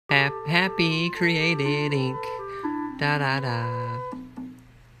Happy Created Inc. Da da da.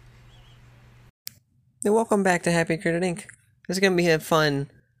 And welcome back to Happy Created Inc. This is gonna be a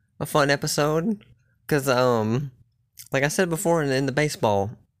fun episode, cause like I said before in the baseball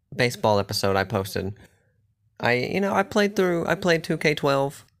episode I posted, I played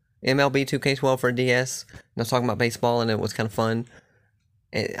 2K12, MLB 2K12 for DS, and I was talking about baseball, and it was kind of fun.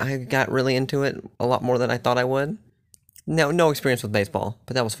 I got really into it a lot more than I thought I would. No experience with baseball,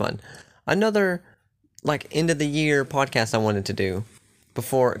 but that was fun. Another like end of the year podcast I wanted to do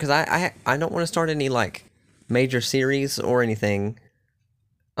before, because I don't want to start any like major series or anything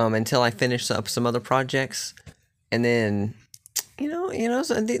until I finish up some other projects, and then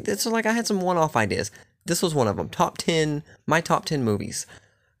so like I had some one-off ideas. This was one of them. My top 10 movies,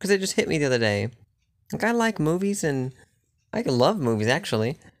 because it just hit me the other day. Like, I like movies, and I love movies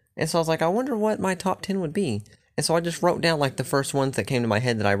actually, and so I was like, I wonder what my top 10 would be. And so I just wrote down like the first ones that came to my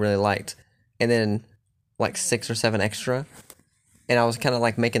head that I really liked, and then like 6 or 7 extra. And I was kind of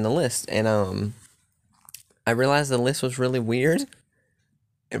like making the list, and I realized the list was really weird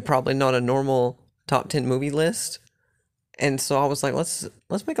and probably not a normal top 10 movie list. And so I was like, let's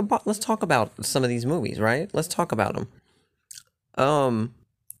talk about some of these movies, right? Let's talk about them.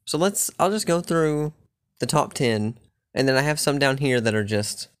 So I'll just go through the top 10, and then I have some down here that are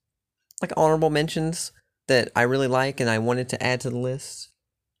just like honorable mentions that I really like and I wanted to add to the list.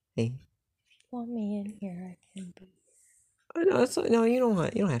 Hey, Want me in here? I can be. No, you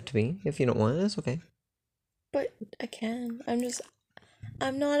don't have to be if you don't want. That's okay. But I can.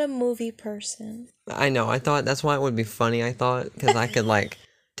 I'm not a movie person. I know. I thought that's why it would be funny. I thought, because I could like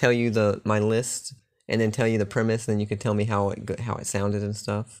tell you my list and then tell you the premise, and then you could tell me how it sounded and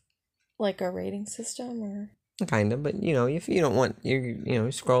stuff. Like a rating system, or kind of, but if you don't want, you're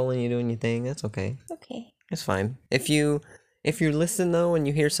scrolling, you're doing your thing. That's okay. Okay. It's fine. If you listen though and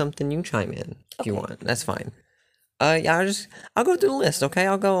you hear something, you chime in if you want. That's fine. Yeah, I'll go through the list. Okay,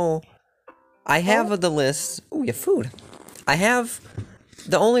 I have the list. Ooh, your food. I have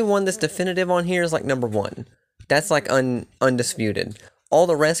the only one that's definitive on here is like number 1. That's like undisputed. All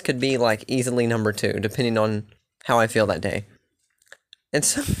the rest could be like easily number 2, depending on how I feel that day. And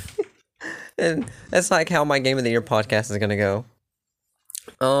so, and that's like how my Game of the Year podcast is gonna go.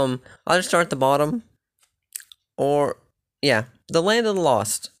 I'll just start at the bottom. Or, yeah, The Land of the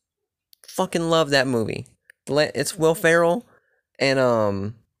Lost. Fucking love that movie. It's Will Ferrell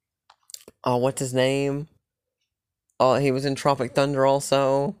and, what's his name? Oh, he was in Tropic Thunder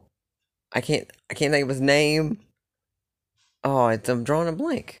also. I can't think of his name. Oh, I'm drawing a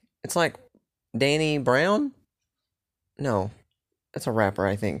blank. It's like Danny Brown? No, that's a rapper,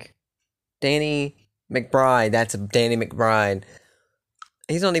 I think. Danny McBride. That's Danny McBride.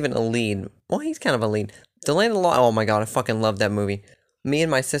 He's not even a lead. Well, he's kind of a lead. The Land of the Lost. Oh my god, I fucking love that movie. Me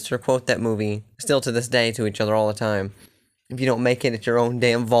and my sister quote that movie still to this day to each other all the time. If you don't make it at your own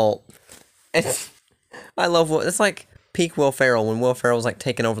damn vault. I love it's like peak Will Ferrell, when Will Ferrell was like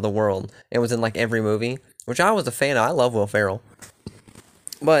taking over the world. It was in like every movie, which I was a fan of. I love Will Ferrell.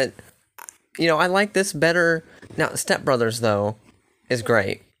 But I like this better. Now, Step Brothers though is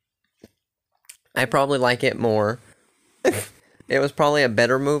great. I probably like it more. It was probably a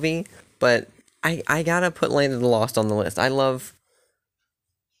better movie, but I gotta put Land of the Lost on the list.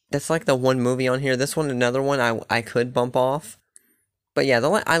 That's like the one movie on here. This one, another one I could bump off. But yeah,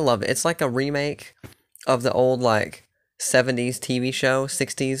 I love it. It's like a remake of the old like 70s TV show,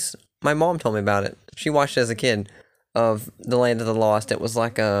 60s. My mom told me about it. She watched it as a kid, of The Land of the Lost. It was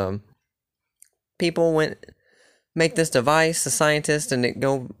like people make this device, a scientist, and it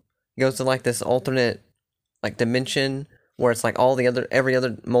goes to like this alternate like dimension where it's like every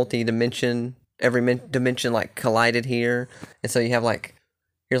other multi-dimension, dimension like collided here. And so you have like,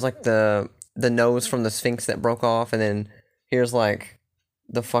 here's like the nose from the Sphinx that broke off, and then here's like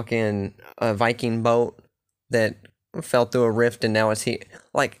the fucking Viking boat that fell through a rift, and now it's here.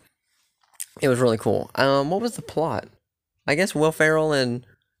 Like, it was really cool. What was the plot? I guess Will Ferrell and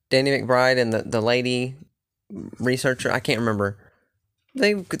Danny McBride and the lady researcher, I can't remember.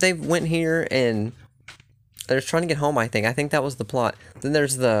 They went here and they're trying to get home, I think. I think that was the plot. Then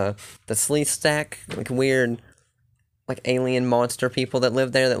there's the Sleeth Stack, like weird, like alien monster people that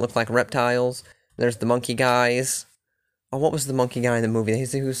live there that look like reptiles. There's the monkey guys. Oh, what was the monkey guy in the movie?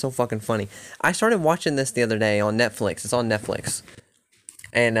 He was so fucking funny. I started watching this the other day on Netflix. It's on Netflix.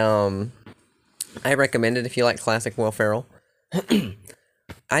 And I recommend it if you like classic Will Ferrell.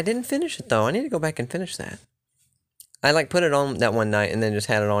 I didn't finish it though. I need to go back and finish that. I like put it on that one night and then just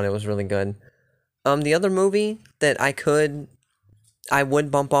had it on. It was really good. The other movie that I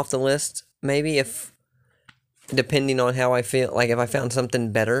would bump off the list, maybe if depending on how I feel, like if I found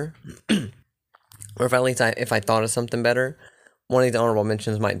something better, or if at least if I thought of something better, one of these honorable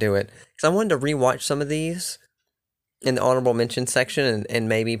mentions might do it. Because I wanted to rewatch some of these in the honorable mention section and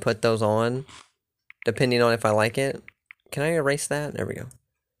maybe put those on, depending on if I like it. Can I erase that? There we go.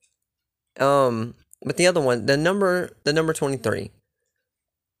 But the other one, the number 23.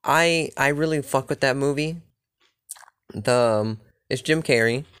 I really fuck with that movie. It's Jim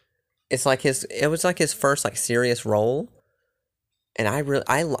Carrey. It was like his first like serious role, and I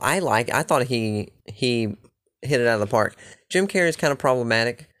thought he hit it out of the park. Jim Carrey is kind of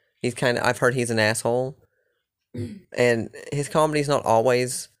problematic. I've heard he's an asshole, and his comedy's not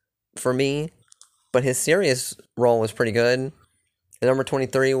always for me, but his serious role was pretty good. The number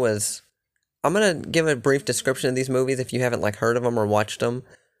 23 was. I'm gonna give a brief description of these movies if you haven't like heard of them or watched them.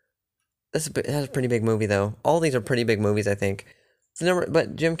 That's a pretty big movie though. All these are pretty big movies, I think.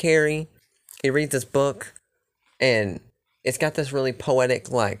 But Jim Carrey, he reads this book, and it's got this really poetic,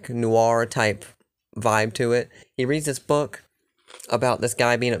 like noir type vibe to it. He reads this book about this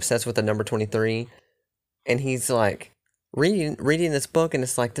guy being obsessed with the number 23, and he's like reading this book, and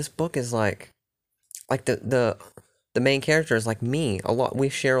it's like this book is like the main character is like me a lot. We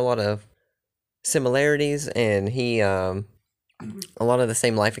share a lot of similarities, and he a lot of the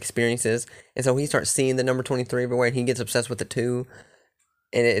same life experiences, and so he starts seeing the number 23 everywhere, and he gets obsessed with it too,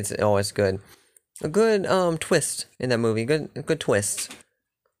 and it's good. A good twist in that movie. Good twist.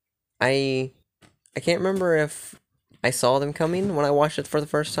 I can't remember if I saw them coming when I watched it for the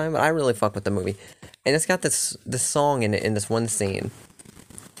first time, but I really fuck with the movie, and it's got this song in it in this one scene.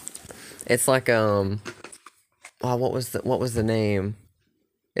 It's like wow, what was the name?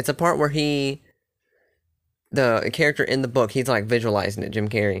 It's a part where the character in the book, he's like visualizing it, Jim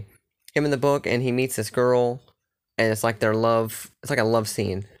Carrey. Him in the book, and he meets this girl, and it's like their love, it's like a love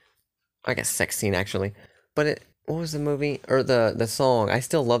scene. Like a sex scene, actually. But what was the movie? Or the song? I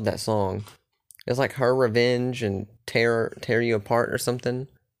still love that song. It was like Her Revenge and Tear You Apart or something.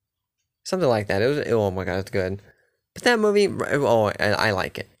 Something like that. Oh my god, it's good. But that movie, I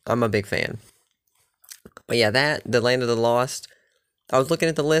like it. I'm a big fan. But yeah, The Land of the Lost, I was looking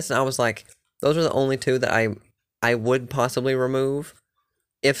at the list, and I was like, those are the only two that I would possibly remove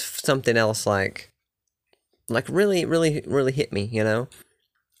if something else like really, really, really hit me, you know?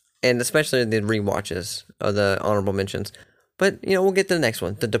 And especially the rewatches of the honorable mentions. But, we'll get to the next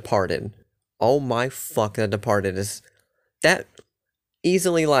one, The Departed. Oh my fuck, The Departed is... That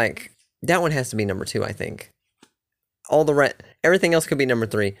easily, that one has to be number 2, I think. Everything else could be number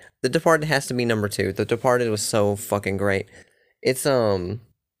 3. The Departed has to be number 2. The Departed was so fucking great. It's,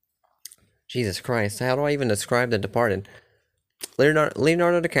 Jesus Christ, how do I even describe The Departed?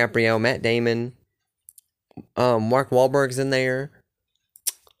 Leonardo DiCaprio, Matt Damon, Mark Wahlberg's in there.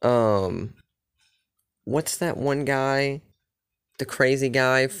 What's that one guy? The crazy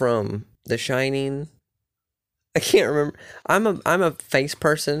guy from The Shining? I can't remember. I'm a face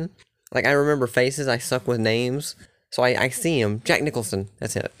person. Like, I remember faces, I suck with names. So I see him. Jack Nicholson,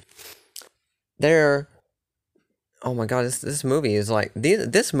 that's it. Oh my god, this movie is like...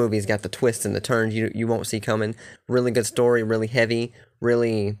 This movie's got the twists and the turns you won't see coming. Really good story, really heavy,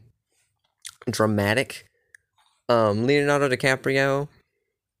 really dramatic. Leonardo DiCaprio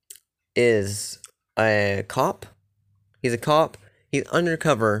is a cop. He's a cop. He's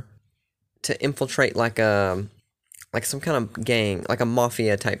undercover to infiltrate like some kind of gang, like a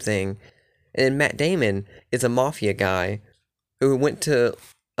mafia type thing. And then Matt Damon is a mafia guy who went to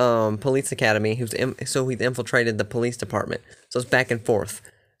police academy. So he's infiltrated the police department. So it's back and forth.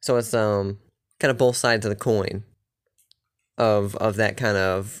 So it's kind of both sides of the coin of that kind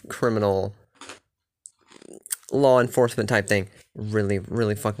of criminal law enforcement type thing. Really,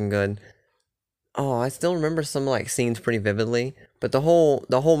 really fucking good. Oh, I still remember some like scenes pretty vividly, but the whole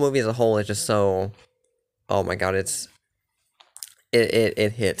movie as a whole is just so... Oh my god, it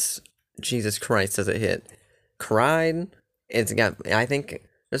hits. Jesus Christ, does it hit? Cried. It's got... I think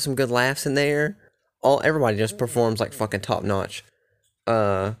there's some good laughs in there. Everybody just performs like fucking top notch.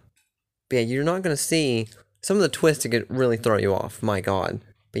 But yeah, you're not gonna see some of the twists that could really throw you off. My god.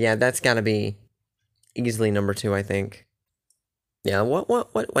 But yeah, that's gotta be easily number 2, I think. Yeah, what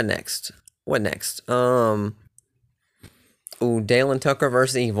next? What next? Dale and Tucker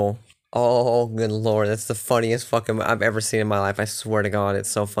vs. Evil. Oh, good lord, that's the funniest fucking I've ever seen in my life. I swear to God, it's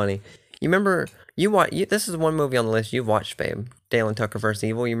so funny. You remember, this is one movie on the list you've watched, babe. Dale and Tucker vs.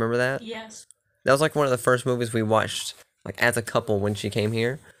 Evil, you remember that? Yes. That was like one of the first movies we watched, like as a couple when she came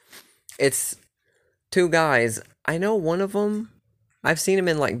here. It's 2 guys. I know one of them, I've seen him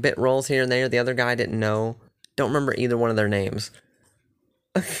in like bit roles here and there. The other guy I didn't know. Don't remember either one of their names.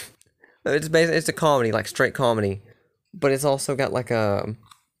 It's a comedy, like straight comedy, but it's also got like a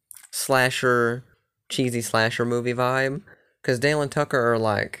slasher, cheesy slasher movie vibe. Because Dale and Tucker are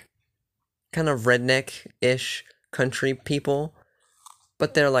like kind of redneck-ish country people,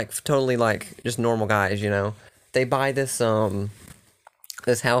 but they're like totally like just normal guys, you know. They buy this house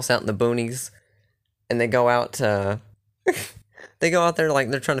out in the boonies, and they go out to they go out there like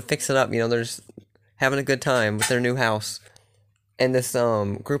they're trying to fix it up, you know. They're just having a good time with their new house, and this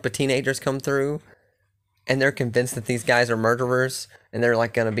group of teenagers come through, and they're convinced that these guys are murderers, and they're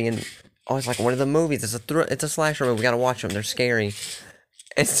like gonna be in. Oh, it's like one of the movies. It's a slasher movie. We gotta watch them. They're scary.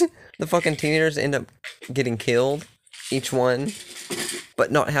 It's the fucking teenagers end up getting killed, each one,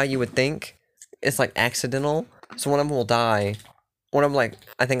 but not how you would think. It's like accidental. So one of them will die. One of them like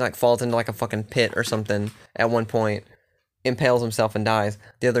I think like falls into like a fucking pit or something at one point, impales himself and dies.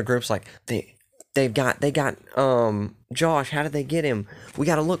 The other group's like they got Josh. How did they get him? We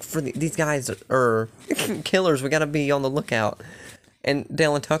gotta look for these guys are killers. We gotta be on the lookout. And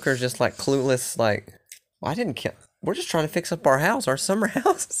Dale and Tucker's just like clueless, like, well, I didn't kill. We're just trying to fix up our house, our summer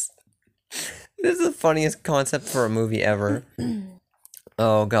house. This is the funniest concept for a movie ever.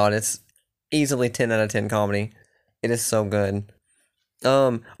 Oh god, it's easily 10 out of 10 comedy. It is so good.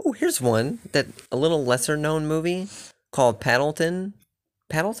 Oh, here's one that a little lesser known movie called Paddleton.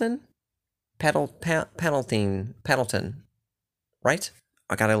 Paddleton? Paddleton. Right?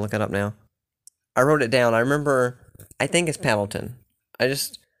 I gotta look it up now. I wrote it down. I remember, I think it's Paddleton.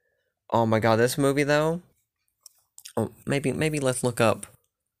 Oh my god, this movie though. Oh, maybe let's look up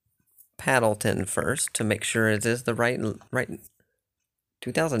Paddleton first to make sure it is the right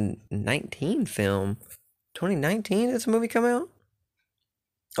 2019 film. 2019 this movie come out?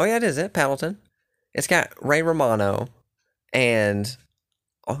 Oh yeah, it is Paddleton. It's got Ray Romano and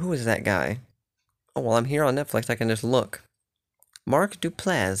who is that guy? Oh well, I'm here on Netflix. I can just look. Mark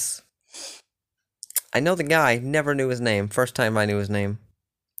Duplass. I know the guy, never knew his name. First time I knew his name.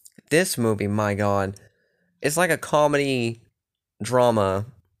 This movie, my god. It's like a comedy drama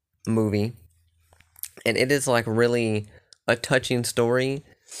movie. And it is like really a touching story.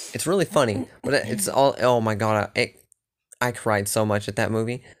 It's really funny. But it's all, oh my god. I cried so much at that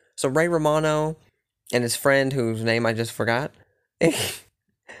movie. So Ray Romano and his friend, whose name I just forgot.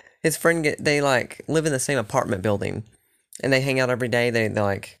 His friend, they like live in the same apartment building. And they hang out every day. They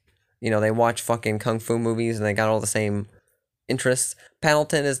like, you know, they watch fucking kung fu movies and they got all the same interests.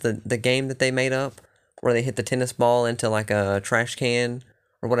 Paddleton is the game that they made up where they hit the tennis ball into like a trash can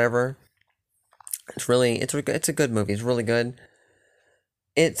or whatever. It's a good movie. It's really good.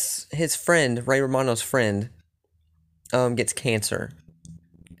 It's his friend, Ray Romano's friend, gets cancer.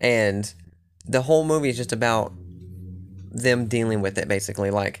 And the whole movie is just about them dealing with it,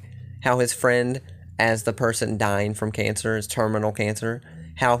 basically. Like how his friend, as the person dying from cancer, is terminal cancer,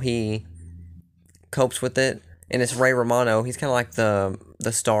 how he copes with it. And it's Ray Romano. He's kind of like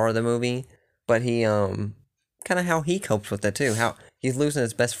the star of the movie, but he kind of how he copes with it too. How he's losing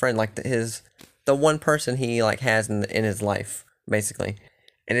his best friend, like the one person he like has in his life, basically.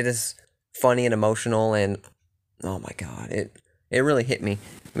 And it is funny and emotional, and oh my god, it really hit me.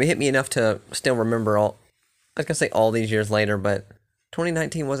 It hit me enough to still remember all. I was gonna say all these years later, but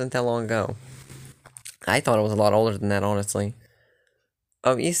 2019 wasn't that long ago. I thought it was a lot older than that, honestly.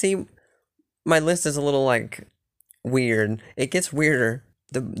 You see, my list is a little like weird. It gets weirder.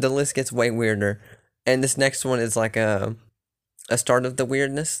 The list gets way weirder, and this next one is like a start of the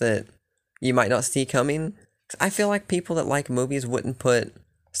weirdness that you might not see coming. I feel like people that like movies wouldn't put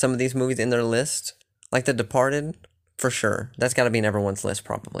some of these movies in their list, like The Departed, for sure. That's got to be in everyone's list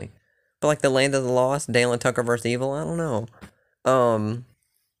probably. But like The Land of the Lost, Dale and Tucker vs. Evil, I don't know.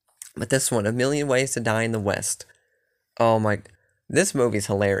 But this one, A Million Ways to Die in the West. Oh my, this movie's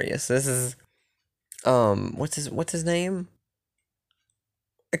hilarious. This is, what's his name?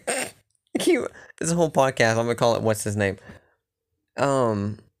 This whole podcast, I'm gonna call it What's His Name?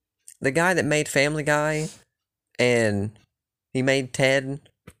 The guy that made Family Guy, and he made Ted,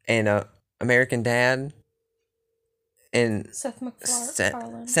 and American Dad, and Seth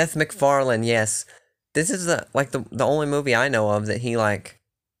MacFarlane. Seth MacFarlane, yes. This is the only movie I know of that he like.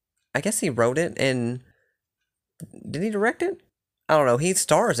 I guess he wrote it, and did he direct it? I don't know. He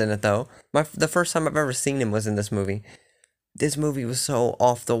stars in it though. The first time I've ever seen him was in this movie. This movie was so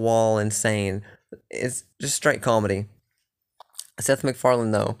off the wall, insane. It's just straight comedy. Seth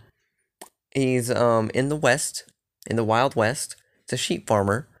MacFarlane though, he's in the West, in the Wild West. It's a sheep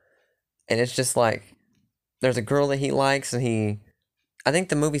farmer, and it's just like there's a girl that he likes, and I think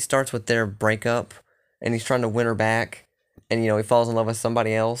the movie starts with their breakup, and he's trying to win her back, and he falls in love with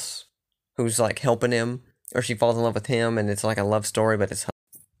somebody else who's like helping him, or she falls in love with him, and it's like a love story, but it's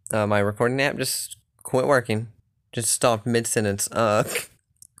My recording app just quit working. Just stopped mid sentence.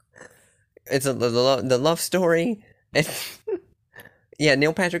 It's the love story. Yeah,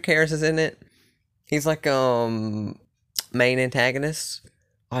 Neil Patrick Harris is in it. He's like main antagonist.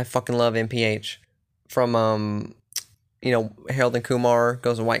 I fucking love NPH from Harold and Kumar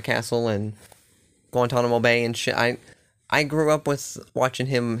Goes to White Castle and Guantanamo Bay and shit. I grew up with watching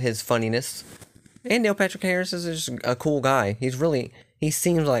his funniness. And Neil Patrick Harris is just a cool guy. He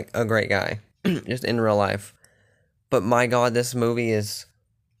seems like a great guy, just in real life. But my God, this movie it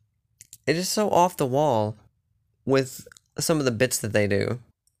is so off the wall with some of the bits that they do.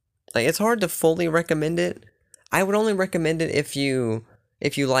 Like, it's hard to fully recommend it. I would only recommend it if you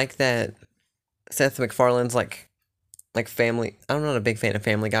like that Seth MacFarlane's like family. I'm not a big fan of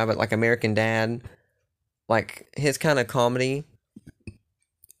Family Guy, but like American Dad, like his kind of comedy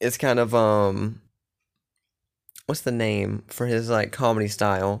is kind of what's the name for his like comedy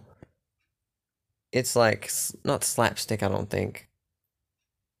style? It's like not slapstick, I don't think.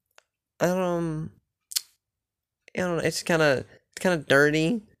 I don't know. It's kind of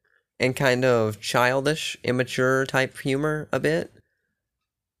dirty and kind of childish, immature type humor a bit.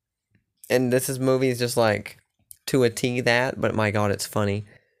 And this movie is just like to a T that, but my God, it's funny.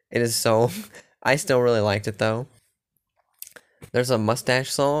 It is so. I still really liked it though. There's a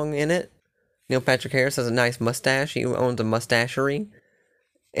mustache song in it. Neil Patrick Harris has a nice mustache. He owns a mustachery.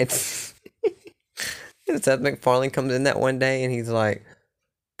 It's Seth MacFarlane comes in that one day and he's like,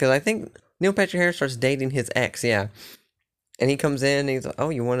 because I think Neil Patrick Harris starts dating his ex, yeah. And he comes in and he's like,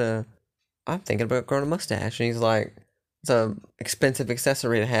 oh, I'm thinking about growing a mustache. And he's like, it's a expensive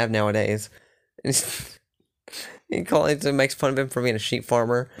accessory to have nowadays. And he makes fun of him for being a sheep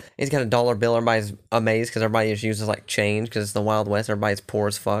farmer. He's got a dollar bill. Everybody's amazed because everybody just uses like change because it's the Wild West. Everybody's poor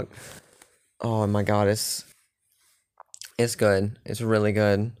as fuck. Oh my God, it's good. It's really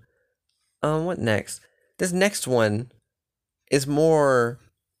good. What next? This next one is more.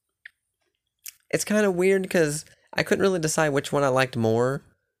 It's kind of weird because I couldn't really decide which one I liked more.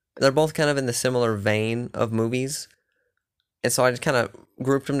 They're both kind of in the similar vein of movies, and so I just kind of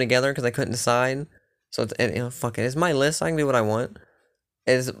grouped them together because I couldn't decide. So fuck it. It's my list. I can do what I want.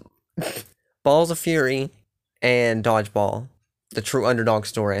 It's Balls of Fury and Dodgeball. The true underdog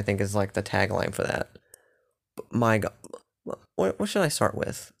story, I think, is like the tagline for that. My God, what should I start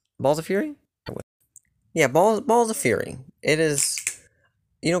with? Balls of Fury? Yeah, Balls of Fury. It is,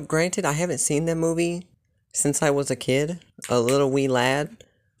 granted, I haven't seen that movie since I was a kid, a little wee lad,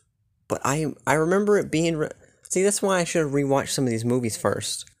 but I remember it being. See, that's why I should have rewatched some of these movies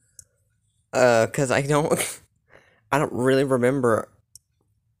first. Cause I don't really remember.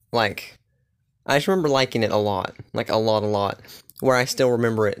 Like, I just remember liking it a lot, like a lot, where I still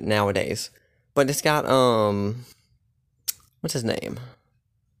remember it nowadays. But it's got what's his name?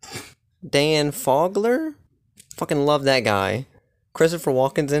 Dan Fogler? Fucking love that guy. Christopher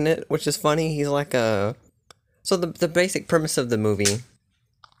Walken's in it, which is funny. He's like a. So the basic premise of the movie.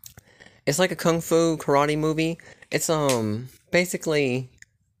 It's like a kung fu karate movie. It's basically.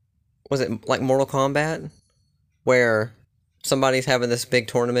 Was it like Mortal Kombat? Where somebody's having this big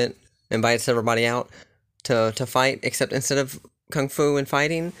tournament, invites everybody out to fight, except instead of kung fu and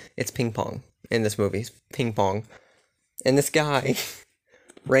fighting, it's ping pong in this movie. It's ping pong. And this guy,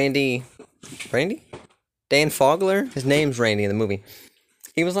 Randy? Dan Fogler? His name's Randy in the movie.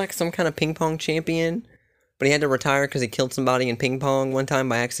 He was like some kind of ping pong champion, but he had to retire because he killed somebody in ping pong one time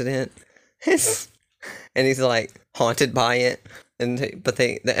by accident. And he's like haunted by it. But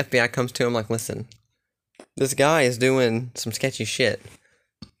the FBI comes to him like, listen, this guy is doing some sketchy shit.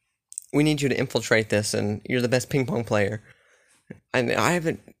 We need you to infiltrate this, and you're the best ping pong player. And I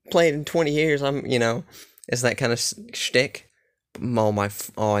haven't played in 20 years. It's that kind of shtick.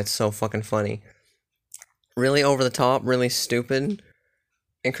 Oh, it's so fucking funny. Really over the top, really stupid.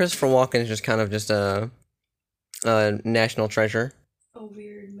 And Christopher Walken is just kind of just a national treasure. A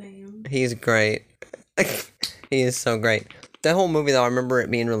weird man. He's great. He is so great. That whole movie, though, I remember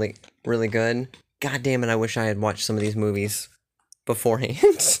it being really, really good. God damn it, I wish I had watched some of these movies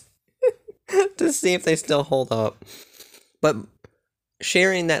beforehand to see if they still hold up. But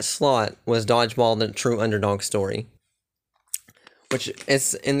sharing that slot was Dodgeball, the true underdog story, which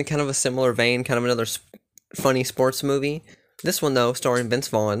is in kind of a similar vein, kind of another funny sports movie. This one, though, starring Vince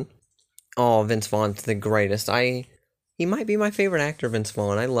Vaughn. Oh, Vince Vaughn's the greatest. He might be my favorite actor, Vince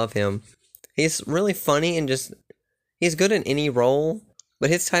Vaughn. I love him. He's really funny and just... He's good in any role, but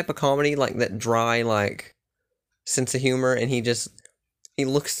his type of comedy, like that dry, like, sense of humor, and the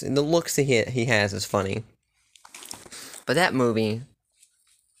looks he has is funny. But that movie,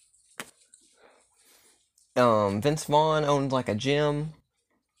 Vince Vaughn owned like a gym,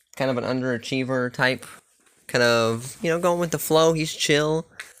 kind of an underachiever type, kind of, going with the flow. He's chill.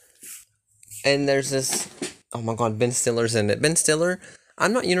 And there's this, oh my god, Ben Stiller's in it. Ben Stiller,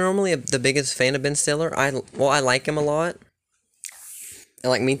 I'm not normally the biggest fan of Ben Stiller. I like him a lot. I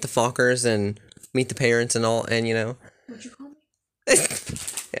like Meet the Fockers and Meet the Parents and all, and What'd you call me?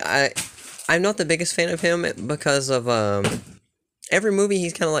 I'm not the biggest fan of him because of every movie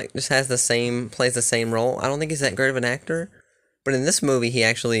he's kind of like just plays the same role. I don't think he's that great of an actor, but in this movie he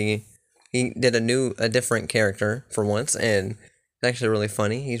did a different character for once, and it's actually really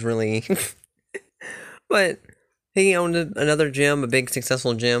funny. He's really, but he owned another gym, a big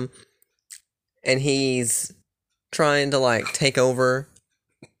successful gym, and he's trying to like take over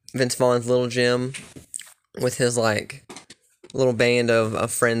Vince Vaughn's little gym with his like little band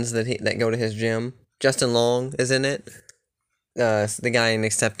of friends that go to his gym. Justin Long is in it. The guy in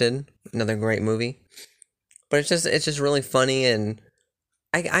Accepted, another great movie. But it's just really funny, and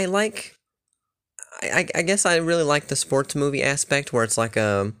I guess I really like the sports movie aspect where it's like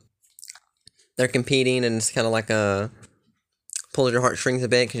they're competing and it's kind of like pulls your heartstrings a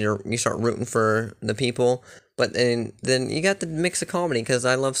bit because you start rooting for the people. But then you got the mix of comedy because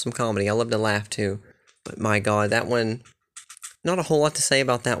I love some comedy. I love to laugh too. But my God, that one, not a whole lot to say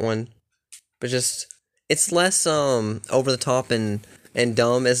about that one. But just, it's less over the top and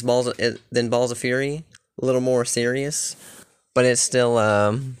dumb than Balls of Fury. A little more serious. But it's still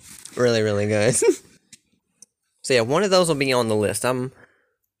really, really good. So yeah, one of those will be on the list.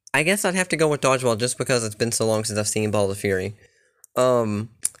 I guess I'd have to go with Dodgeball just because it's been so long since I've seen Balls of Fury. I'm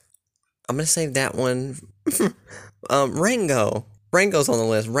gonna save that one. Rango. Rango's on the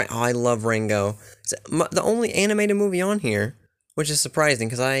list. I love Rango. It's the only animated movie on here, which is surprising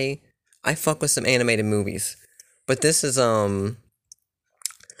because I fuck with some animated movies. But this is Johnny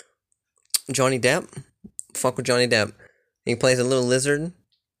Depp. Fuck with Johnny Depp. He plays a little lizard.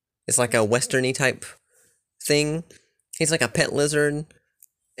 It's like a westerny type thing. He's like a pet lizard,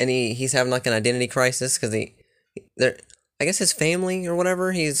 and he's having like an identity crisis because I guess his family or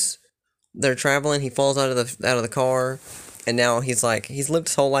whatever. They're traveling. He falls out of the car, and now he's lived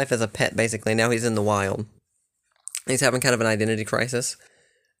his whole life as a pet basically. Now he's in the wild. He's having kind of an identity crisis,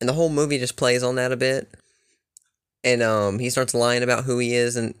 and the whole movie just plays on that a bit. And he starts lying about who he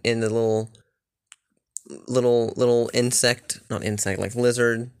is in the little insect, not insect, like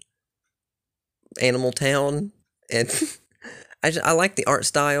lizard animal town. And I like the art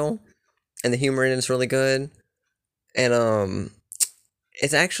style, and the humor in it's really good. And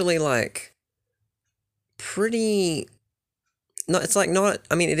it's actually like pretty. No, it's like not.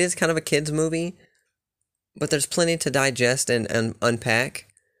 I mean, it is kind of a kids movie, but there's plenty to digest and unpack.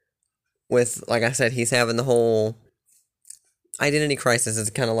 With, like I said, he's having the whole identity crisis. It's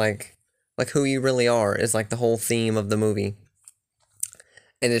kind of like who you really are is like the whole theme of the movie.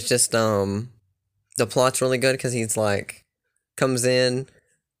 And it's just the plot's really good because he's like comes in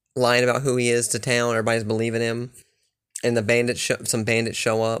lying about who he is to town. Everybody's believing him, and some bandits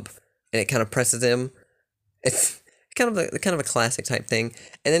show up, and it kind of presses him. It's kind of a classic type thing.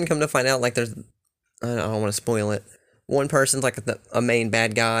 And then come to find out, like there's, I don't want to spoil it. One person's like a main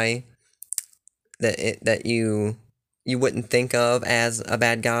bad guy that you wouldn't think of as a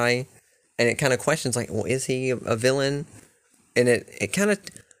bad guy, and it kind of questions like, well, is he a villain? And it kind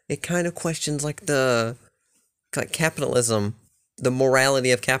of questions like capitalism, the morality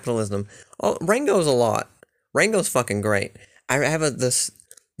of capitalism. Oh, Rango's a lot. Rango's fucking great. I have this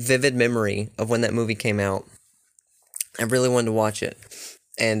vivid memory of when that movie came out. I really wanted to watch it,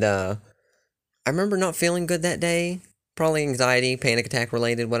 and I remember not feeling good that day. Probably anxiety, panic attack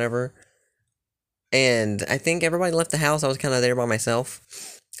related, whatever. And I think everybody left the house. I was kind of there by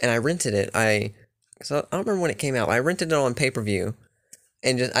myself, and I rented it. So I don't remember when it came out. I rented it on pay-per-view,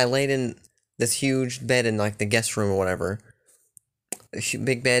 and I laid in this huge bed in like the guest room or whatever.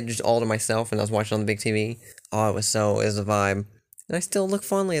 Big bed just all to myself, and I was watching on the big TV. Oh, it was a vibe. And I still look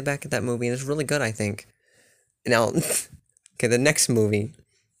fondly back at that movie, and it's really good, I think. Now, okay, the next movie.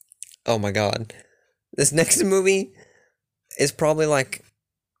 Oh my God. This next movie is probably like,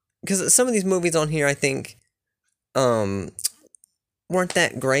 because some of these movies on here, I think, weren't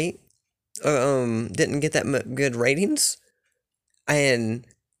that great. Didn't get that good ratings. And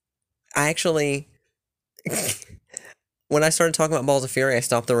I actually, when I started talking about Balls of Fury, I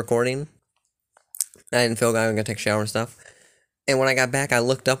stopped the recording. I didn't feel like I was going to take a shower and stuff. And when I got back, I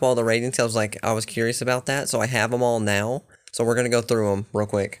looked up all the ratings. I was curious about that. So I have them all now. So we're going to go through them real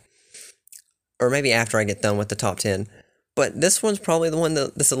quick. Or maybe after I get done with the top 10. But this one's probably the one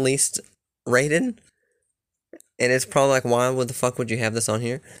that's the least rated. And it's probably like, why the fuck would you have this on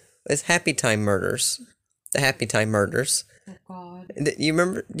here? It's Happy Time Murders. The Happy Time Murders. Oh God. You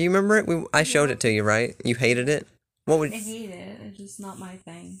remember? Do you remember it? I showed it to you, right? You hated it. What would? I hate it. It's just not my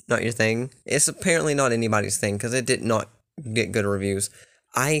thing. Not your thing. It's apparently not anybody's thing because it did not get good reviews.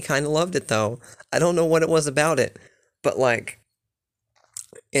 I kind of loved it though. I don't know what it was about it, but like,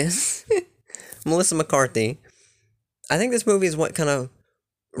 it's Melissa McCarthy. I think this movie is what kind of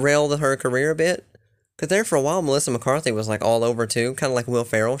railed her career a bit. Because there for a while, Melissa McCarthy was like all over too, kind of like Will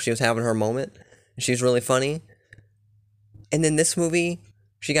Ferrell. She was having her moment. She was really funny. And then this movie,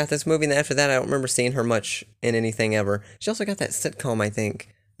 she got this movie, and after that, I don't remember seeing her much in anything ever. She also got that sitcom, I think.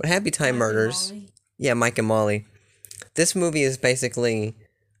 But Happy Time Murders. Yeah, Mike and Molly. This movie is basically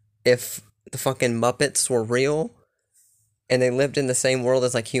if the fucking Muppets were real and they lived in the same world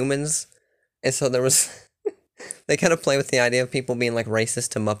as like humans. And so there was. They kind of play with the idea of people being like racist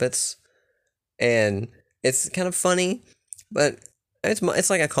to Muppets. And it's kind of funny, but it's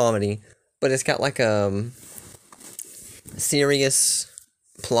like a comedy, but it's got like a serious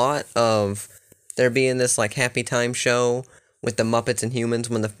plot of there being this like happy time show with the Muppets and humans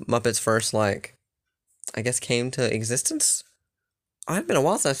when the Muppets first like I guess came to existence. It's been a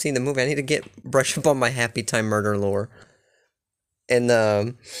while since I've seen the movie. I need to brush up on my Happy Time Murder lore.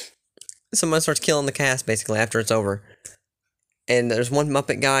 And someone starts killing the cast basically after it's over. And there's one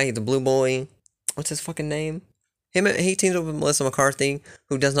Muppet guy, the blue boy. What's his fucking name? He teams up with Melissa McCarthy,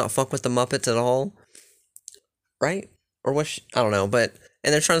 who does not fuck with the Muppets at all. Right? Or I don't know, but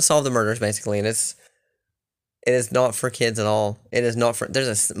and they're trying to solve the murders basically, and it is not for kids at all. It is not for.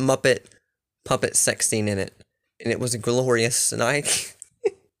 There's a Muppet puppet sex scene in it, and it was glorious, and I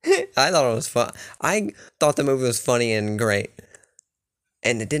I thought it was fun. I thought the movie was funny and great,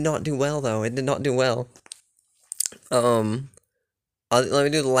 and it did not do well though. It did not do well. Let me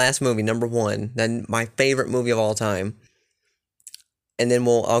do the last movie, number 1. Then my favorite movie of all time, and then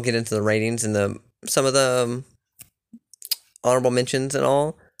I'll get into the ratings and some of the honorable mentions and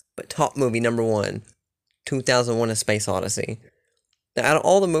all. But top movie number 1, 2001: A Space Odyssey. Now, out of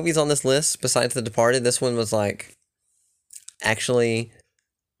all the movies on this list, besides The Departed, this one was like actually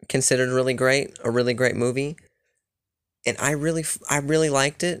considered really great, a really great movie, and I really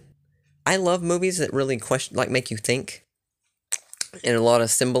liked it. I love movies that really make you think. And a lot of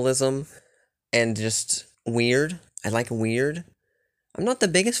symbolism and just weird. I like weird. I'm not the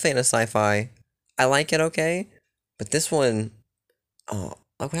biggest fan of sci-fi. I like it okay, but this one,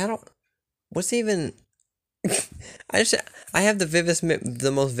 okay, what's even? I have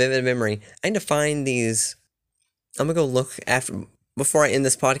the most vivid memory. I need to find these. I'm gonna go look before I end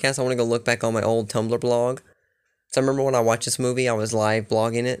this podcast. I want to go look back on my old Tumblr blog. So I remember when I watched this movie, I was live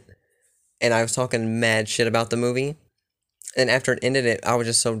blogging it, and I was talking mad shit about the movie. And after it ended, I was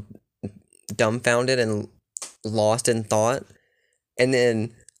just so dumbfounded and lost in thought. And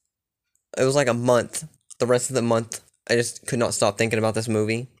then it was like a month. The rest of the month, I just could not stop thinking about this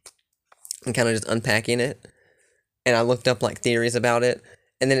movie and kind of just unpacking it. And I looked up like theories about it.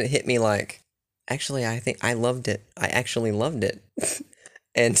 And then it hit me like, actually, I think I loved it. I actually loved it.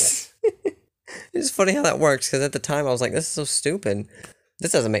 And it's funny how that works. Because at the time, I was like, this is so stupid.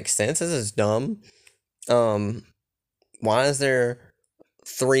 This doesn't make sense. This is dumb. Why is there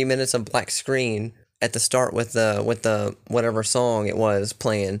 3 minutes of black screen at the start with the whatever song it was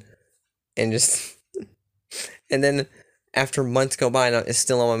playing, and just and then after months go by and it's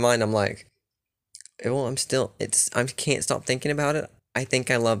still on my mind, I'm like, well, I can't stop thinking about it. I think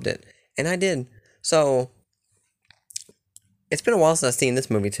I loved it, and I did. So it's been a while since I've seen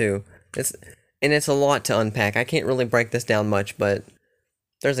this movie too. It's a lot to unpack. I can't really break this down much, but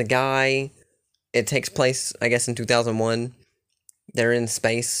there's a guy. It takes place, I guess, in 2001. They're in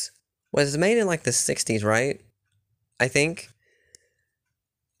space. Was made in like the 60s, right? I think.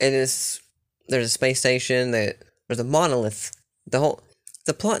 There's a space station there's a monolith.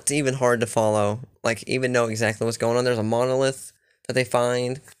 The plot's even hard to follow. Like, even know exactly what's going on. There's a monolith that they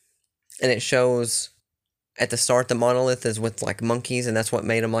find, and it shows at the start the monolith is with like monkeys, and that's what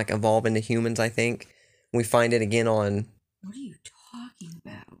made them like evolve into humans, I think. We find it again on. What are you talking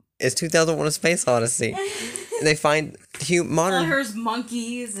about? It's 2001: A Space Odyssey. They find modern. There's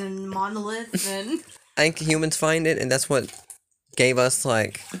monkeys and monoliths and. I think humans find it, and that's what gave us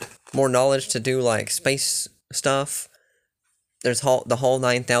like more knowledge to do like space stuff. There's the whole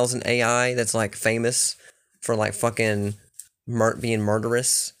 9000 AI that's like famous for like fucking being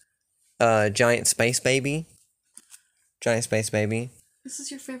murderous. Giant Space Baby. This is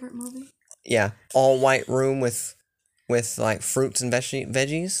your favorite movie? Yeah, all white room with like fruits and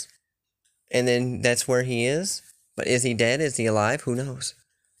veggies. And then that's where he is. But is he dead? Is he alive? Who knows?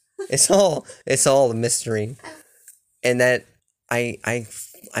 It's all a mystery. And that I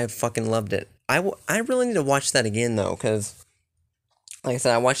fucking loved it. I really need to watch that again though, because like I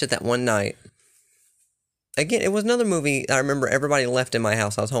said, I watched it that one night. Again, it was another movie. I remember everybody left in my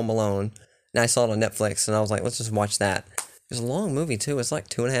house. I was home alone, and I saw it on Netflix, and I was like, let's just watch that. It was a long movie too. It's like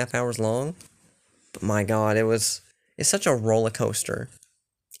 2.5 hours long. But my God, it's such a roller coaster.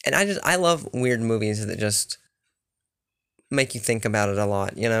 And I love weird movies that just make you think about it a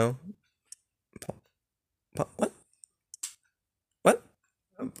lot, you know? What? What?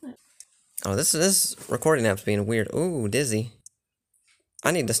 Oh, this recording app's being weird. Ooh, dizzy.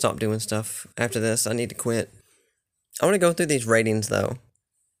 I need to stop doing stuff after this. I need to quit. I want to go through these ratings though.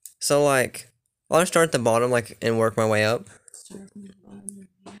 So like, I'll start at the bottom like and work my way up.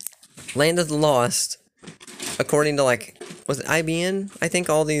 Land of the Lost, according to like, was it IBN? I think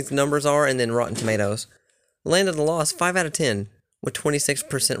all these numbers are, and then Rotten Tomatoes. Land of the Lost, 5 out of 10 with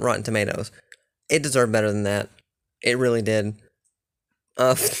 26% Rotten Tomatoes. It deserved better than that. It really did.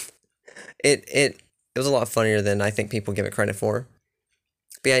 It was a lot funnier than I think people give it credit for.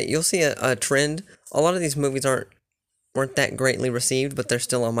 But yeah, you'll see a trend. A lot of these movies weren't that greatly received, but they're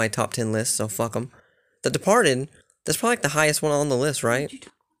still on my top 10 list, so fuck them. The Departed, that's probably like the highest one on the list, right?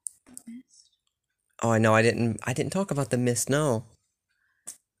 Oh, I know. I didn't talk about The Mist. No,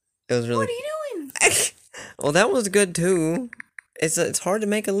 it was really. What are you doing? Well, that was good too. It's hard to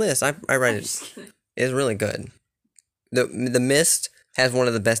make a list. I read it. It's really good. The Mist has one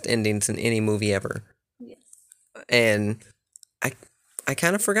of the best endings in any movie ever. Yes. And I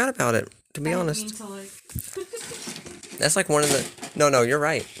kind of forgot about it, to be honest. That's like one of the. No, you're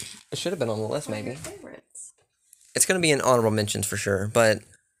right. It should have been on the list, maybe. Favorites. It's gonna be in honorable mentions for sure. But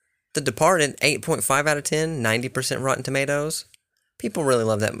The Departed, 8.5 out of 10, 90% Rotten Tomatoes. People really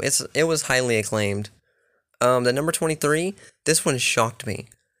love that. It was highly acclaimed. The number 23, this one shocked me.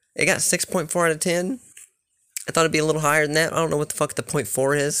 It got 6.4 out of 10. I thought it'd be a little higher than that. I don't know what the fuck the point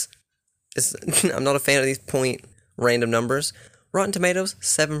 4 is. I'm not a fan of these point random numbers. Rotten Tomatoes,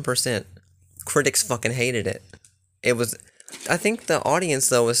 7%. Critics fucking hated it. I think the audience,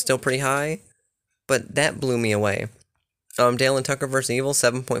 though, was still pretty high, but that blew me away. Dale and Tucker vs. Evil,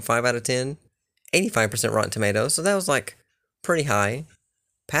 7.5 out of 10. 85% Rotten Tomatoes, so that was, like, pretty high.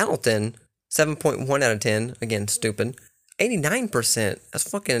 Paddleton, 7.1 out of 10. Again, stupid. 89%. That's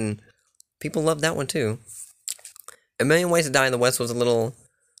fucking... People love that one, too. A Million Ways to Die in the West was a little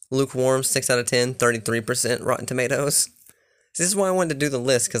lukewarm. 6 out of 10. 33% Rotten Tomatoes. This is why I wanted to do the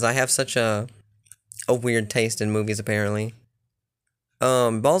list, because I have such a weird taste in movies, apparently.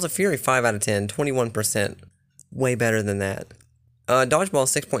 Balls of Fury, 5 out of 10. 21%. Way better than that. Dodgeball,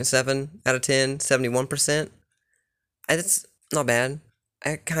 6.7 out of 10. 71%. It's not bad.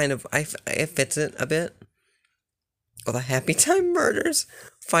 It fits it a bit. Oh, the Happy Time Murders,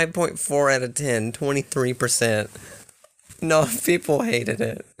 5.4 out of 10. 23%. No, people hated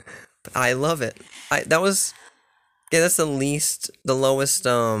it. But I love it. That's the lowest, the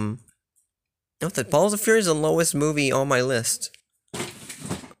Balls of Fury is the lowest movie on my list.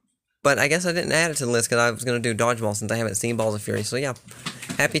 But I guess I didn't add it to the list because I was going to do Dodgeball since I haven't seen Balls of Fury. So yeah,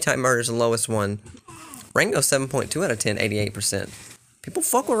 Happy Time Murder is the lowest one. Rango, 7.2 out of 10, 88%. People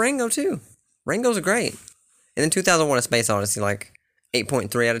fuck with Rango too. Rango's great. And then 2001 A Space Odyssey, like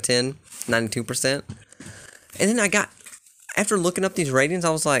 8.3 out of 10, 92%. And then after looking up these ratings, I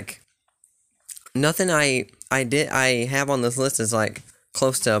was like, nothing I have on this list is like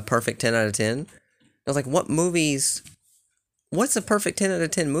close to a perfect 10 out of 10. I was like, what's a perfect 10 out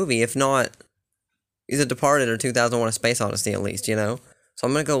of 10 movie if not either Departed or 2001 A Space Odyssey at least, you know? So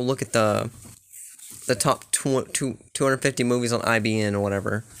I'm going to go look at the top 250 movies on IBN or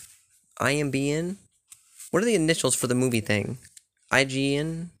whatever. IMBN? What are the initials for the movie thing?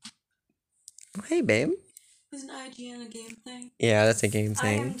 IGN? Oh, hey, babe. Isn't IGN a game thing? Yeah, that's a game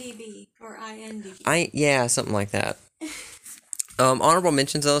thing. IMDb or INDB. Yeah, something like that. Honorable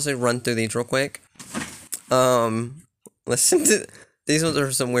mentions, though, so run through these real quick. Listen to... These ones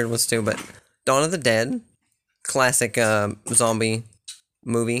are some weird ones, too, but... Dawn of the Dead. Classic, zombie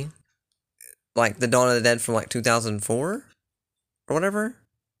movie. Like, the Dawn of the Dead from, like, 2004? Or whatever?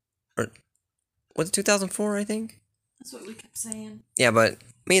 Or... Was it 2004, I think? That's what we kept saying. Yeah, but...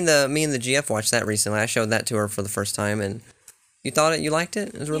 Me and the GF watched that recently. I showed that to her for the first time, and... You liked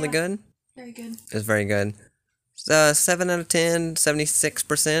it? It was really good? Very good. It was very good. 7 out of 10,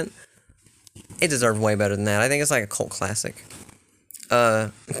 76%. It deserved way better than that. I think it's like a cult classic.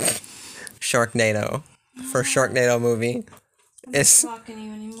 Sharknado. First Sharknado movie. I'm not talking to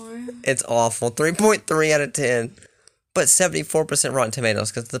you anymore. It's awful. 3.3 out of 10. But 74% Rotten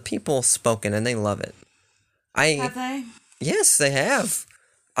Tomatoes, because the people spoken and they love it. Have they? Yes, they have.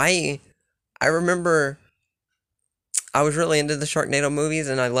 I remember I was really into the Sharknado movies,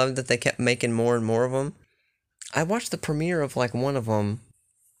 and I loved that they kept making more and more of them. I watched the premiere of like one of them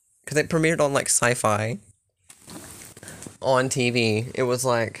because it premiered on like Sci-Fi on TV. It was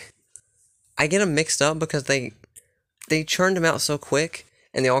like I get them mixed up because they churned them out so quick,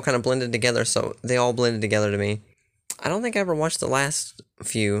 and they all kind of blended together. So they all blended together to me. I don't think I ever watched the last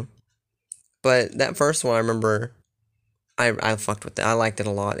few, but that first one I remember. I fucked with it. I liked it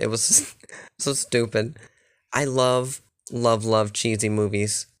a lot. It was so stupid. I love cheesy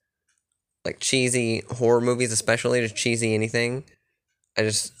movies. Like cheesy horror movies, especially, just cheesy anything.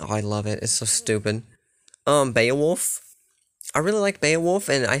 I love it. It's so stupid. Beowulf. I really like Beowulf,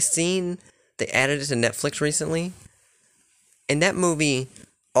 and I seen they added it to Netflix recently. And that movie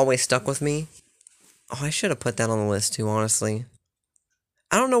always stuck with me. Oh, I should have put that on the list too, honestly.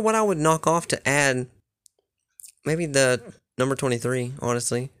 I don't know what I would knock off to add. Maybe the number 23,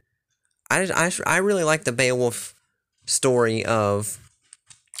 honestly. I really like the Beowulf story of,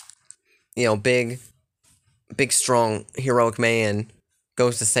 big, strong, heroic man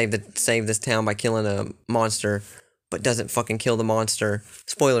goes to save this town by killing a monster, but doesn't fucking kill the monster.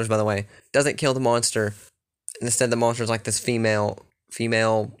 Spoilers, by the way. Doesn't kill the monster. Instead, the monster's like this female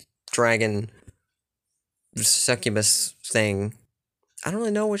dragon succubus thing. I don't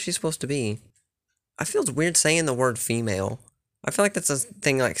really know what she's supposed to be. I feel it's weird saying the word female. I feel like that's a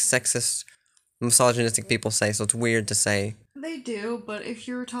thing like sexist, misogynistic people say, so it's weird to say. They do, but if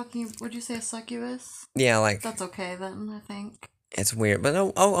you were talking, would you say a succubus? Yeah, like, That's okay then, I think. it's weird, but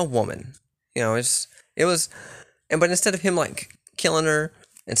a woman. But instead of him, like, killing her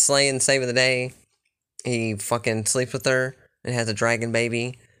and slaying, saving the day, he fucking sleeps with her and has a dragon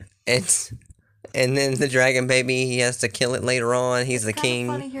baby. And then the dragon baby, he has to kill it later on. He's the king.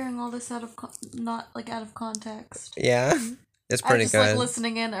 It's funny hearing all this out of not like out of context. Yeah, it's pretty I'm just good. like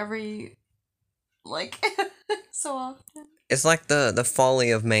listening in every like so often. It's like the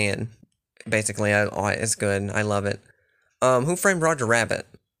folly of man, basically. It's good. I love it. Who Framed Roger Rabbit?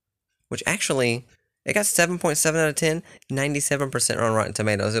 Which actually, it got 7.7 out of 10, 97% on Rotten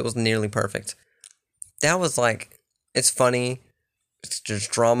Tomatoes. It was nearly perfect. That was like, it's funny. It's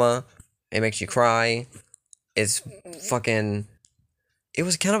just drama. It makes you cry. It's fucking. It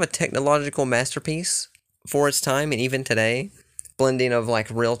was kind of a technological masterpiece for its time, and even today, blending of like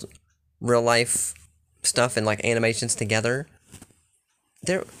real life stuff and like animations together.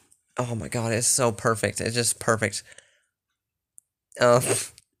 Oh my god, it's so perfect. It's just perfect. Oh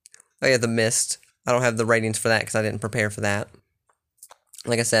yeah, The Mist. I don't have the ratings for that because I didn't prepare for that.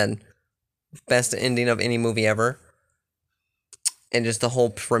 Like I said, best ending of any movie ever. And just the whole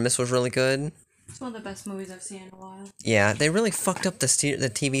premise was really good. It's one of the best movies I've seen in a while. Yeah, they really fucked up the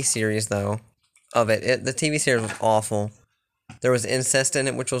TV series though. Of it. The TV series was awful. There was incest in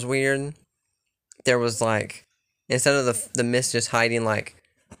it, which was weird. There was like, instead of the mist just hiding like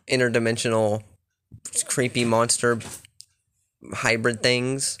interdimensional creepy monster hybrid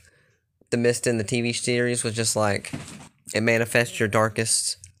things, the mist in the TV series was just like, it manifests your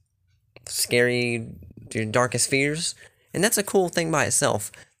darkest fears. And that's a cool thing by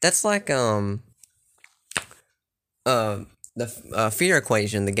itself. That's like the Fear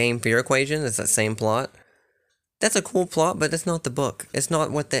Equation, the game Fear Equation. It's that same plot. That's a cool plot, but it's not the book. It's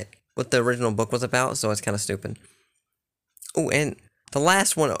not what the original book was about, so it's kind of stupid. Oh, and the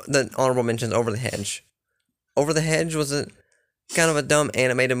last one, the honorable mentions, Over the Hedge. Over the Hedge was a kind of a dumb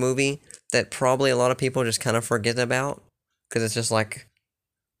animated movie that probably a lot of people just kind of forget about because it's just like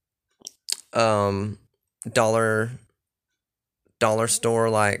dollar store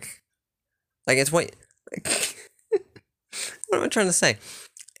like it's what what am I trying to say?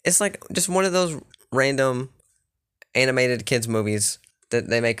 It's like just one of those random animated kids movies that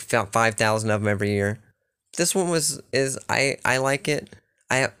they make 5,000 of them every year. This one I like it.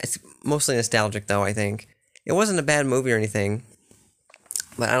 It's mostly nostalgic though, I think. It wasn't a bad movie or anything.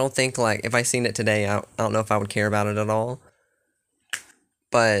 But I don't think like if I seen it today, I don't know if I would care about it at all.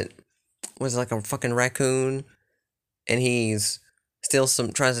 But was like a fucking raccoon and tries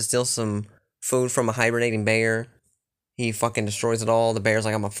to steal some food from a hibernating bear. He fucking destroys it all. The bear's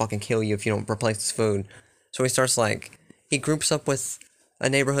like, I'm gonna fucking kill you if you don't replace this food. So he starts like, he groups up with a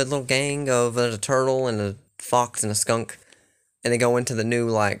neighborhood little gang of a turtle and a fox and a skunk. And they go into the new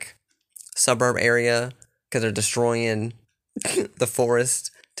like suburb area because they're destroying the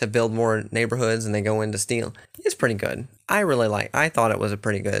forest to build more neighborhoods, and they go in to steal. It's pretty good. I thought it was a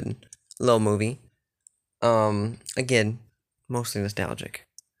pretty good little movie. Again, mostly nostalgic.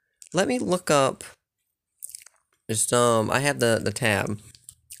 Let me look up. Just I have the tab.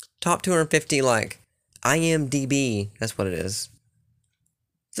 Top 250 like IMDb. That's what it is.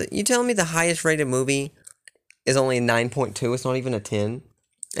 So you telling me the highest rated movie is only 9.2. It's not even a 10.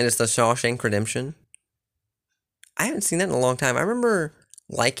 And it's the Shawshank Redemption. I haven't seen that in a long time. I remember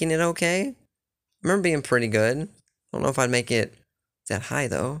liking it okay. I remember being pretty good. I don't know if I'd make it that high,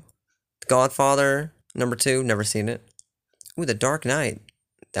 though. The Godfather, number 2, never seen it. Ooh, The Dark Knight.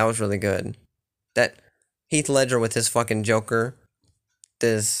 That was really good. That Heath Ledger with his fucking Joker.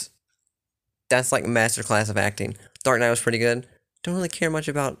 That's like a masterclass of acting. Dark Knight was pretty good. Don't really care much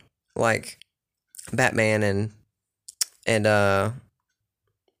about, like, Batman and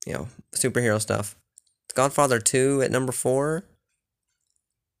superhero stuff. Godfather 2 at number 4.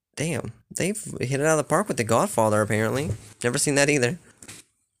 Damn, they've hit it out of the park with The Godfather, apparently. Never seen that either.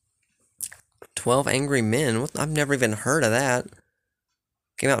 12 Angry Men. I've never even heard of that.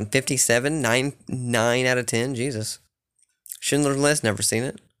 Came out in 57, 9 out of 10. Jesus. Schindler's List, never seen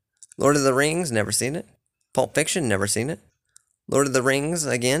it. Lord of the Rings, never seen it. Pulp Fiction, never seen it. Lord of the Rings,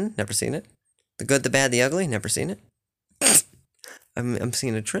 again, never seen it. The Good, the Bad, the Ugly, never seen it. I'm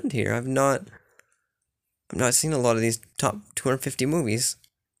seeing a trend here. I've not seen a lot of these top 250 movies.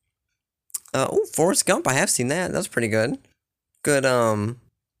 Forrest Gump, I have seen that. That's pretty good. Good,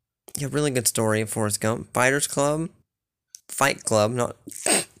 really good story of Forrest Gump. Fight Club, not.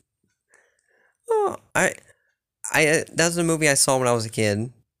 Oh, that was a movie I saw when I was a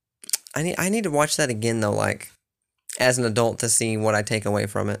kid. I need to watch that again though, like as an adult to see what I take away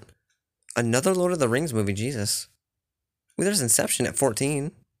from it. Another Lord of the Rings movie, Jesus. Ooh, there's Inception at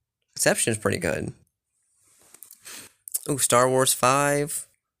 14. Inception is pretty good. Ooh, Star Wars 5.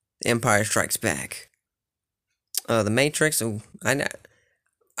 Empire Strikes Back. The Matrix. Ooh, I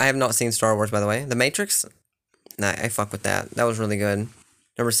have not seen Star Wars, by the way. The Matrix. Nah, I fuck with that. That was really good.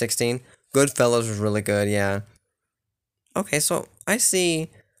 Number 16. Goodfellas was really good, yeah. Okay, so I see.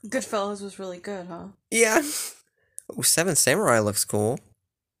 Goodfellas was really good, huh? Yeah. Ooh, Seven Samurai looks cool.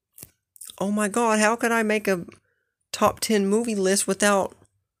 Oh my god, how could I make a top 10 movie list without.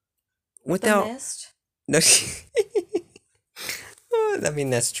 The Mist? No. I mean,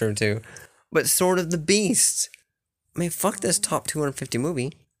 that's true too. But Sword of the Beast. I mean, fuck this top 250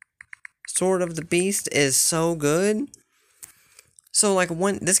 movie. Sword of the Beast is so good. So, like,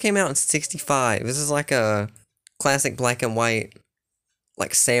 this came out in 65. This is like a classic black and white,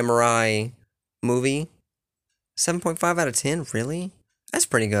 like, samurai movie. 7.5 out of 10? Really? That's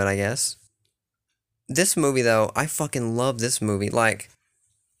pretty good, I guess. This movie, though, I fucking love this movie. Like,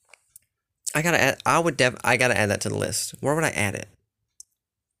 I gotta add that to the list. Where would I add it?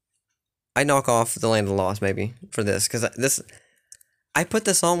 I knock off The Land of the Lost, maybe, for this. Because I put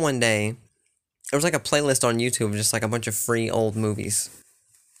this on one day. There was like a playlist on YouTube of just like a bunch of free old movies.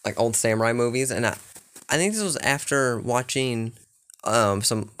 Like old samurai movies. And I think this was after watching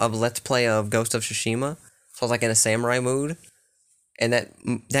some of Let's Play of Ghost of Tsushima. So I was like in a samurai mood. And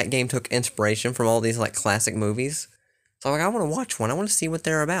that game took inspiration from all these like classic movies. So I'm like, I want to watch one. I want to see what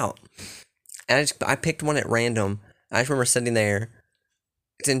they're about. And I picked one at random. I just remember sitting there.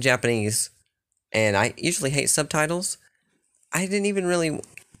 It's in Japanese. And I usually hate subtitles. It didn't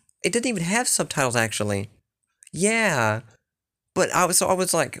even have subtitles, actually. Yeah. But I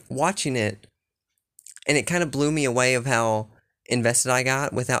was like, watching it. And it kind of blew me away of how invested I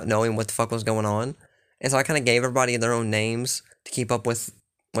got without knowing what the fuck was going on. And so I kind of gave everybody their own names to keep up with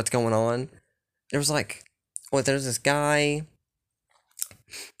what's going on. There's this guy.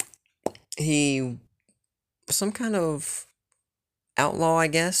 He was some kind of outlaw, I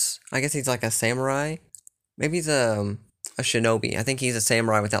guess. I guess he's like a samurai. Maybe he's a shinobi. I think he's a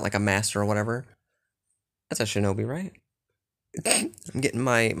samurai without like a master or whatever. That's a shinobi, right? I'm getting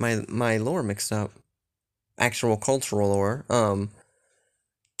my lore mixed up. Actual cultural lore.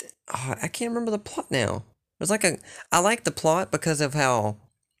 I can't remember the plot now. I like the plot because of how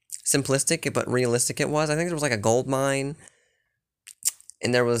simplistic but realistic it was. I think there was like a gold mine,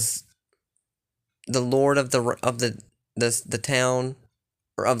 and there was the lord of the town,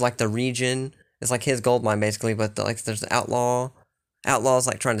 or of like the region. It's like his gold mine basically, but there's the outlaws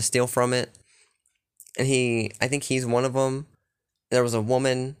like trying to steal from it, and I think he's one of them. There was a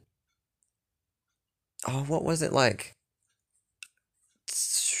woman. Oh, what was it like?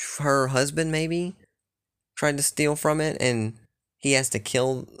 Her husband maybe tried to steal from it, and he has to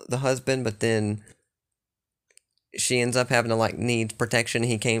kill the husband, but then she ends up having to like need protection.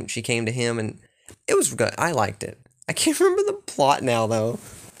 She came to him, and it was good. I liked it. I can't remember the plot now though.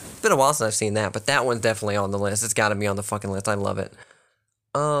 It's been a while since I've seen that, but that one's definitely on the list. It's got to be on the fucking list. I love it.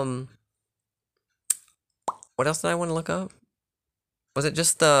 What else did I want to look up? Was it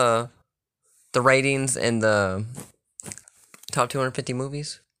just the ratings and the top 250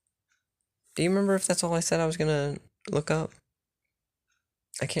 movies? Do you remember if that's all I said I was gonna look up?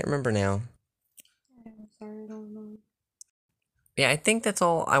 I can't remember now. sorry, I don't know. Yeah, I think that's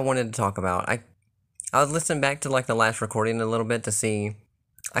all I wanted to talk about. I was listening back to like the last recording a little bit to see.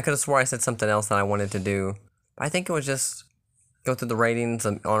 I could have swore I said something else that I wanted to do. But I think it was just go through the ratings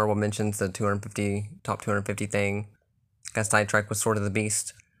and honorable mentions, the 250 top 250 thing. Got sidetracked with Sword of the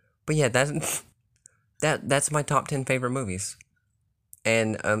Beast. But yeah, that's my top 10 favorite movies.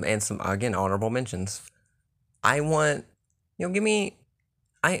 And some again honorable mentions. I want give me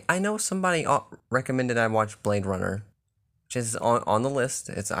I know somebody recommended I watch Blade Runner, which is on the list.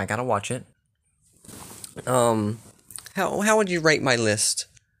 I gotta watch it. How would you rate my list?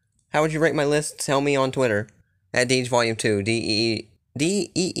 How would you rate my list? Tell me on Twitter at Deej Volume 2,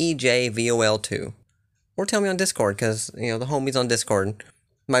 DEEJVOL2, or tell me on Discord because the homies on Discord,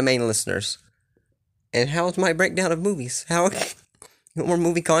 my main listeners. And how's my breakdown of movies? How more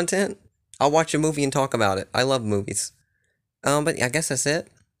movie content? I'll watch a movie and talk about it. I love movies. But I guess that's it.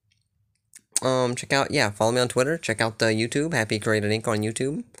 Check out follow me on Twitter. Check out the YouTube, Happy Created Inc. on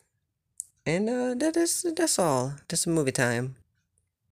YouTube. And that's all. Just movie time.